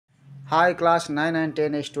Hi class 9 and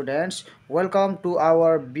 10 students, welcome to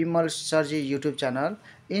our Bimal Sarji YouTube channel.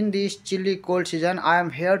 In this chilly cold season, I am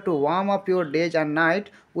here to warm up your days and night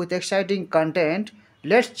with exciting content.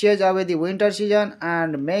 Let's chase away the winter season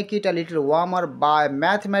and make it a little warmer by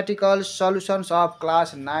mathematical solutions of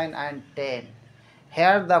class 9 and 10.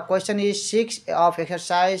 Here the question is 6 of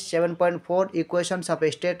exercise 7.4 equations of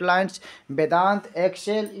straight lines. Vedant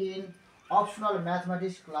excel in optional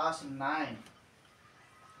mathematics class 9.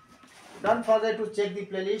 Don't forget to check the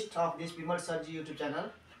playlist of this Bimal Sarji YouTube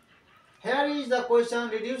channel. Here is the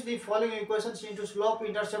question. Reduce the following equations into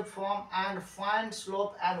slope-intercept form and find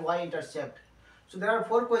slope and y-intercept. So there are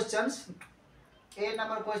four questions. A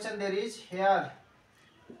number question there is here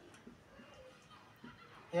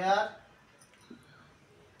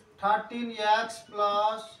 13x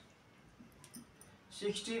plus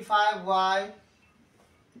 65y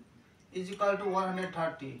is equal to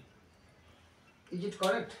 130. Is it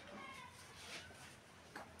correct?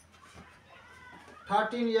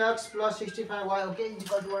 13x plus 65y, okay, is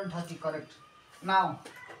equal to 130, correct. Now,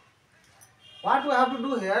 what we have to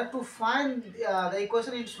do here to find the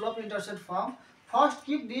equation in slope intercept form, first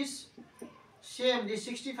keep this same, this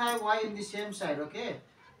 65y in the same side, okay,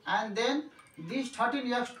 and then this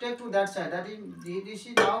 13x take to that side, that is, this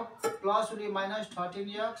is now plus will be minus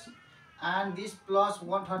 13x and this plus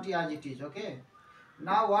 130 as it is, okay.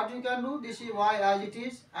 Now what you can do, this is y as it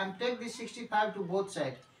is and take this 65 to both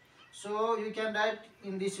sides. So you can write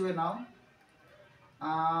in this way now,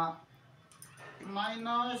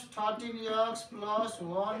 minus 13x plus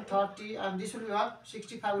 130, and this will be what?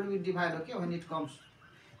 65 will be divided, okay, when it comes.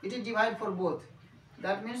 It is divided for both.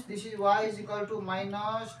 That means this is y is equal to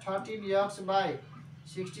minus 13x by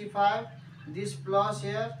 65, this plus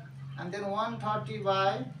here, and then 130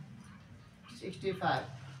 by 65.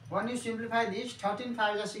 When you simplify this, 13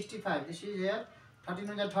 5 is 65. This is here, 13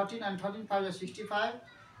 1 is 13 and 13 5 is 65,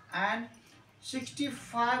 and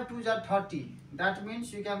 65 to the 30. That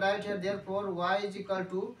means you can write here, therefore y is equal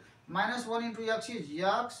to minus 1 into x is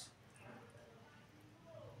x,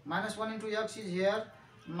 minus 1 into x is here,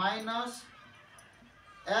 minus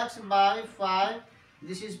x by 5,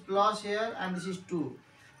 this is plus here and this is 2.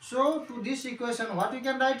 So to this equation, what you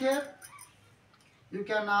can write here? You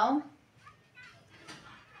can now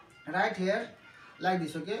write here like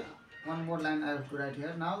this, okay. One more line I have to write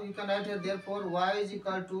here. Now you can write here, therefore y is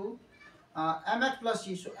equal to mx plus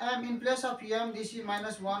c. So m in place of m, this is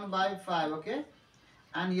minus 1 by 5, okay,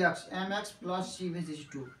 and x, mx plus c means this is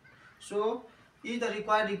 2. So is the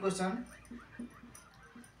required equation,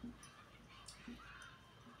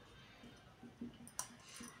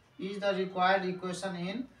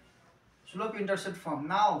 in slope intercept form.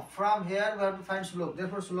 Now from here we have to find slope,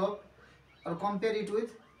 therefore slope, or compare it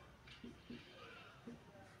with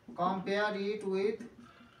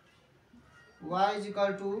y is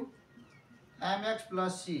equal to mx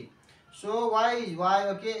plus c. So y is y,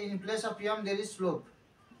 okay, in place of m there is slope.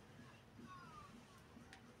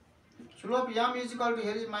 Slope m is equal to,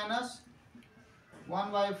 here is minus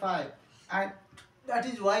 1 by 5 and that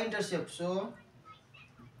is y intercept. So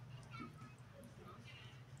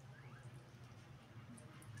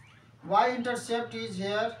y intercept is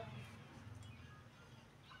here,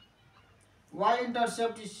 y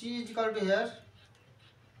intercept is c is equal to here,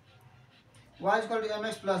 y is equal to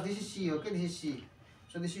mx plus, this is c, okay, this is c.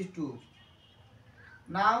 So this is 2.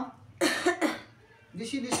 Now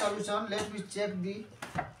this is the solution. Let me check the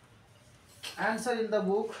answer in the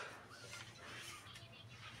book.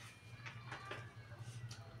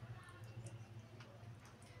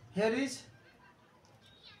 Here is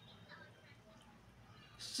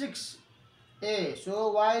 6a.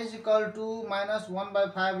 So y is equal to minus 1 by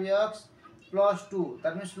 5x plus 2.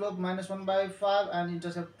 That means slope minus 1 by 5 and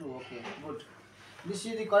intercept 2. Okay, good. This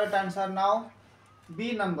is the correct answer. Now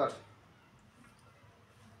B number.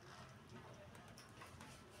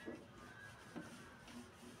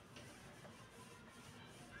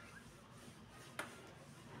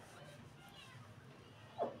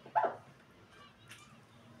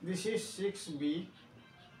 This is 6b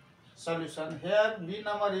solution. Here B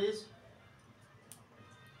number is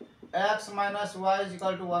x minus y is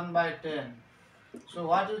equal to 1 by 10. So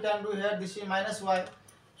what you can do here, this is minus y.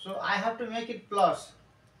 So I have to make it plus.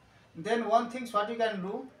 Then one thing what you can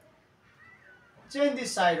do, change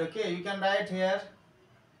this side, okay. You can write here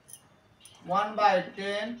 1 by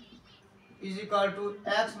 10 is equal to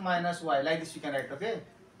x minus y, like this you can write, okay.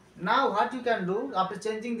 Now what you can do, after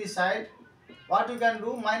changing this side, what you can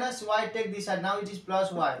do, minus y take this side, now it is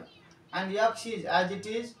plus y, and x is as it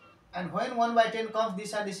is, and when 1 by 10 comes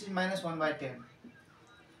this side, this is minus 1 by 10.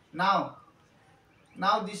 Now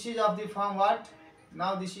this is of the form what?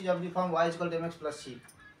 Now this is of the form y is equal to mx plus c.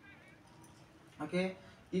 Okay,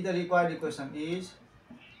 is the required equation, is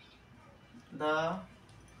the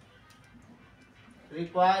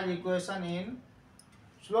required equation in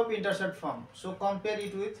slope intercept form. So compare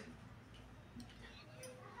it with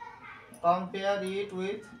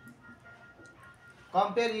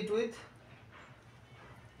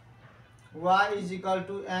y is equal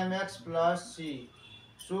to mx plus c.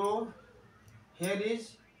 So here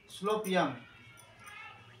is slope m.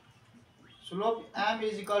 Slope m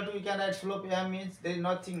is equal to, you can write slope m means there is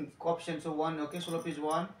nothing coefficient, so 1. Okay, slope is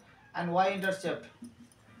 1, and y intercept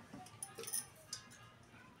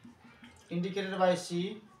indicated by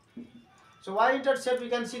c. So y intercept, you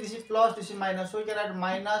can see this is plus, this is minus, so you can write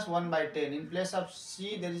minus 1 by 10. In place of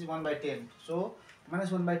c there is 1 by 10, so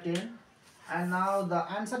minus 1 by 10. And now the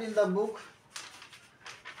answer in the book,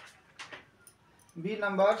 B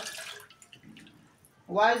number,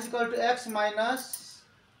 y is equal to x minus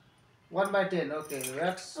 1 by 10. Okay,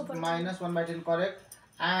 x minus 1 by 10, correct.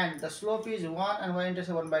 And the slope is 1 and y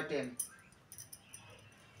intercept 1 by 10.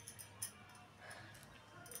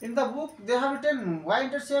 In the book they have written y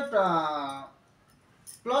intercept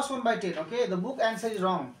plus 1 by 10. Okay, the book answer is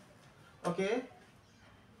wrong. Okay,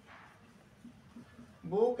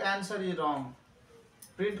 book answer is wrong,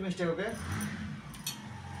 print mistake. Okay,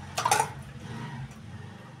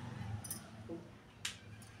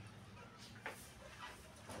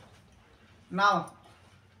 now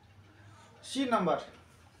C number.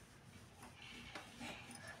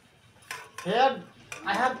 Here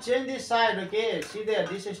I have changed this side. Okay, see there,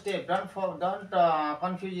 this step, don't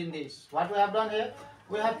confuse in this. What we have done here,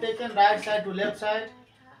 we have taken right side to left side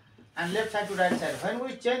and left side to right side. When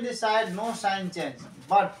we change this side, no sign change.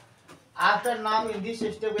 But after now in this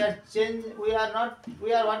step we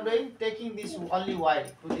are what doing, taking this only y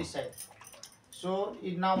to this side. So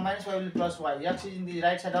it now minus y will be plus y. X is in the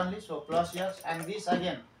right side only, so plus x, and this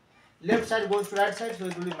again left side goes to right side, so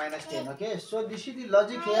it will be minus 10. Okay, so this is the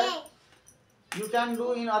logic here. You can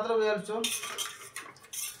do in other way also.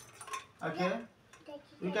 Okay,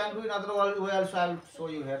 you can do in other way also. I will show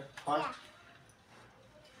you here first.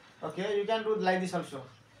 Okay, you can do like this also.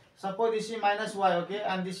 Suppose this is minus y, okay,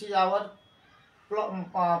 and this is our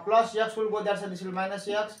plus x will go there, so this will minus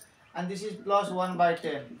x, and this is plus 1 by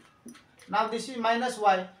 10. Now this is minus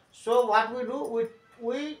y, so what we do,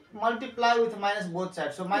 we multiply with minus both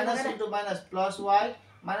sides. So minus into minus plus y,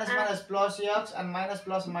 minus minus plus x, and minus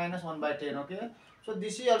plus minus 1 by 10. Okay, so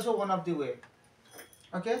this is also one of the way.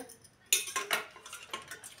 Okay,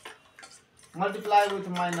 multiply with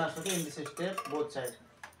minus. Okay, in this step both sides.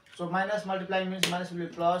 So minus multiply means minus will be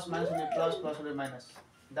plus, minus will be plus, plus will be minus.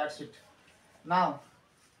 That's it. Now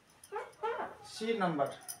C number.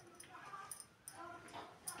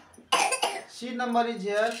 C number is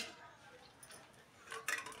here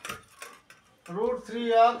root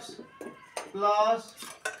 3x plus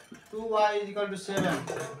 2y is equal to 7.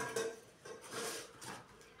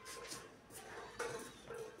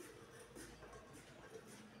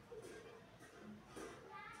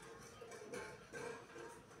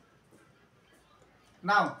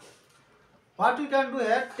 Now what you can do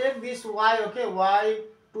here, take this y, okay, y,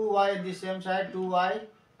 2y at the same side, 2y,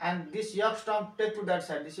 and this x term take to that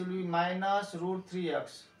side. This will be minus root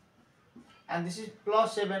 3x, and this is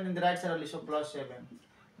plus 7 in the right side only, so plus 7.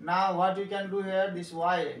 Now what you can do here, this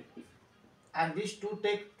y and this 2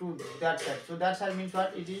 take to that side, so that side means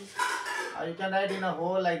what it is, you can write in a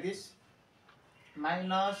whole like this,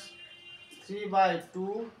 minus 3 by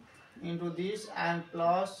 2 into this, and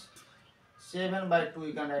plus 7 by 2,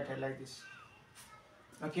 you can write it like this.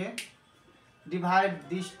 Okay, divide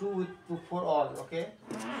these 2 with 2 for all. Okay,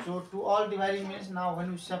 so to all dividing means, now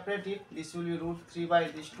when you separate it, this will be root 3 by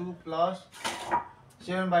this 2 plus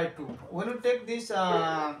 7 by 2. When you take this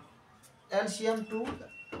LCM 2,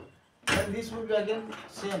 then this will be again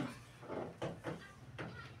same.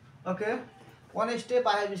 Okay, one step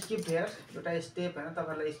I have skipped here, but I step हैन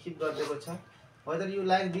तपाईहरुलाई skip गरिदिएको छ. Whether you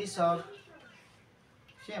like this or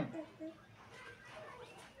same.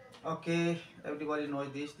 Okay, everybody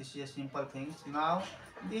knows this. This is a simple thing. Now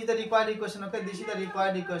this is the required equation. Okay, this is the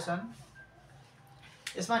required equation.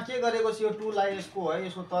 यसमा के गरेको छ, यो 2 लाई यसको है,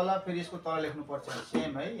 यसको तल फेरि यसको तल लेख्नु पर्छ,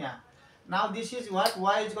 सेम है यहाँ. Now this is what,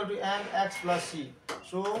 y is equal to mx plus c.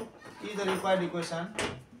 So is the required equation.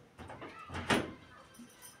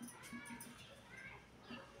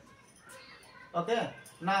 Okay,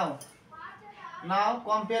 now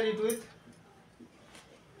compare it with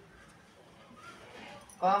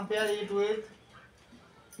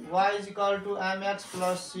y is equal to mx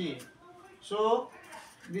plus c. So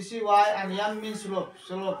this is y, and m means slope,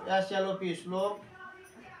 slope, slope,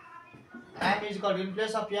 m is equal to, in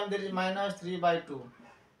place of m there is minus 3 by 2,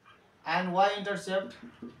 and y-intercept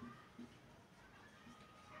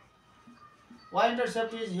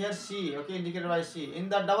is here c, okay, indicated by c. In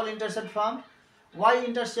the double intercept form,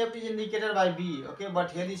 y-intercept is indicated by b, okay,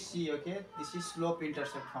 but here is c, okay, this is slope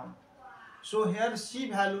intercept form. So here c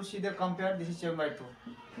value, see they compare, this is 7 by 2,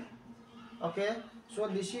 okay. So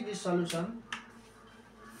this is the solution.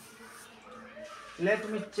 Let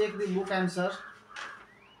me check the book answer.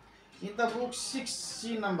 In the book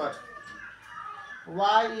 6c number,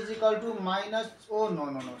 y is equal to minus, oh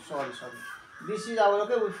no, sorry, this is our,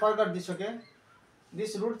 okay, we forgot this, okay,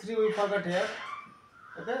 this root 3 we forgot here,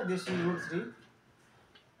 okay, this is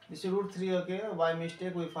root 3, okay, by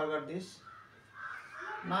mistake we forgot this.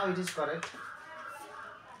 Now it is correct.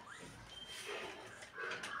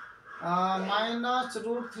 Minus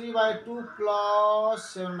root 3 by 2 plus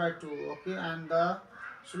 7 by 2, okay, and the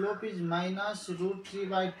slope is minus root 3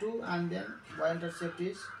 by 2, and then y-intercept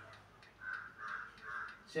is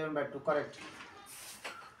 7 by 2, correct.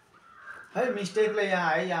 है मिस्टेकले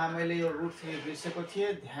यहाँ मैले यो root 3 बिर्सेको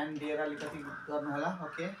थिएँ, ध्यान दिएर अलिकति गर्नु होला,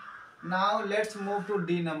 okay. Now let's move to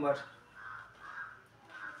D number.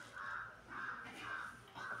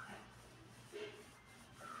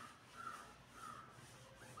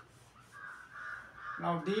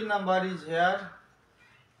 Now D number is here.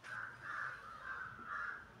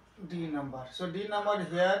 D number. So D number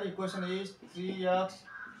here, equation is 3x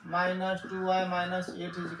minus 2y minus 8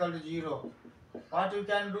 is equal to 0. What you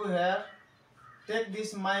can do here, take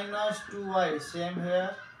this minus 2y, same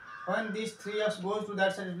here. When this 3x goes to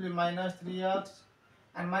that side, it will be minus 3x,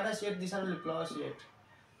 and minus 8, this side will be plus 8.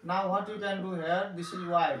 Now what you can do here, this is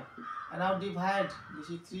y, and now divide, this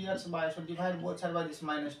is 3x by, so divide both sides by this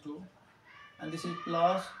minus 2, and this is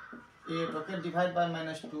plus 8, okay, divide by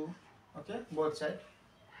minus 2, okay, both sides.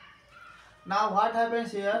 Now what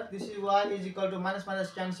happens here, this is y is equal to minus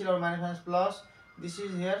minus cancel, or minus plus, this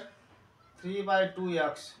is here 3 by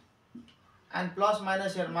 2x, and plus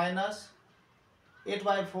minus here minus 8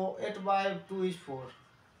 by 2 is 4.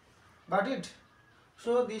 Got it?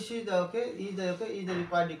 So this is the, okay, is the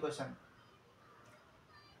required equation.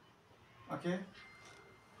 Okay,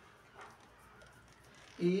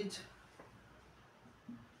 is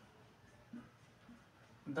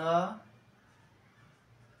the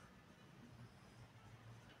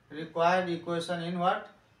required equation in what?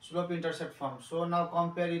 Slope intercept form. So now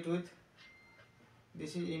compare it with,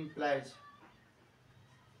 this is implies,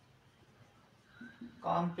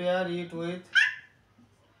 compare it with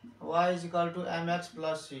y is equal to mx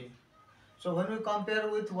plus c. So when we compare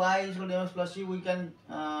with y is equal to mx plus c, we can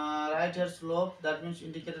write here slope, that means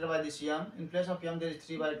indicated by this m. In place of m there is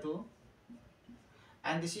 3 by 2,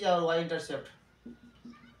 and this is our y-intercept.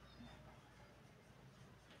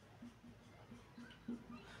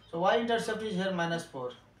 So y-intercept is here minus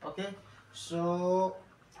 4, okay. So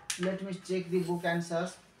let me check the book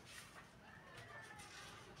answers.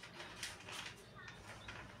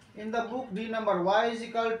 In the book D number, y is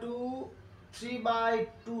equal to 3 by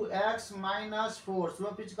 2x minus 4,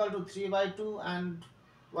 slope is equal to 3 by 2, and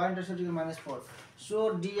y-intercept is minus 4.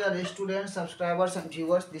 So dear students, subscribers and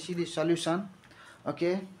viewers, this is the solution,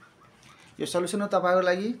 okay. Yo solution हो तपाईहरुको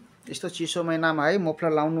लागि। यस्तो चिसो महिनामा है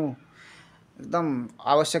muffler लाउनु एकदम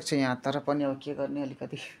आवश्यक छ यहाँ, तर पनि अब के गर्ने,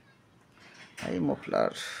 अलिकति है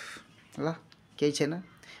मोफ्लर, ल केही छैन,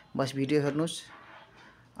 बस भिडियो हेर्नुस्,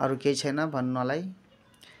 अरु केही छैन भन्नलाई।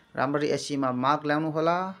 राम्ररी एससीमा मार्क ल्याउनु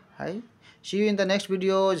होला है। सी you in the next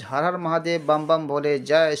videos. हर हर महादेव, बम बम भोले,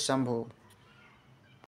 जय शम्भु।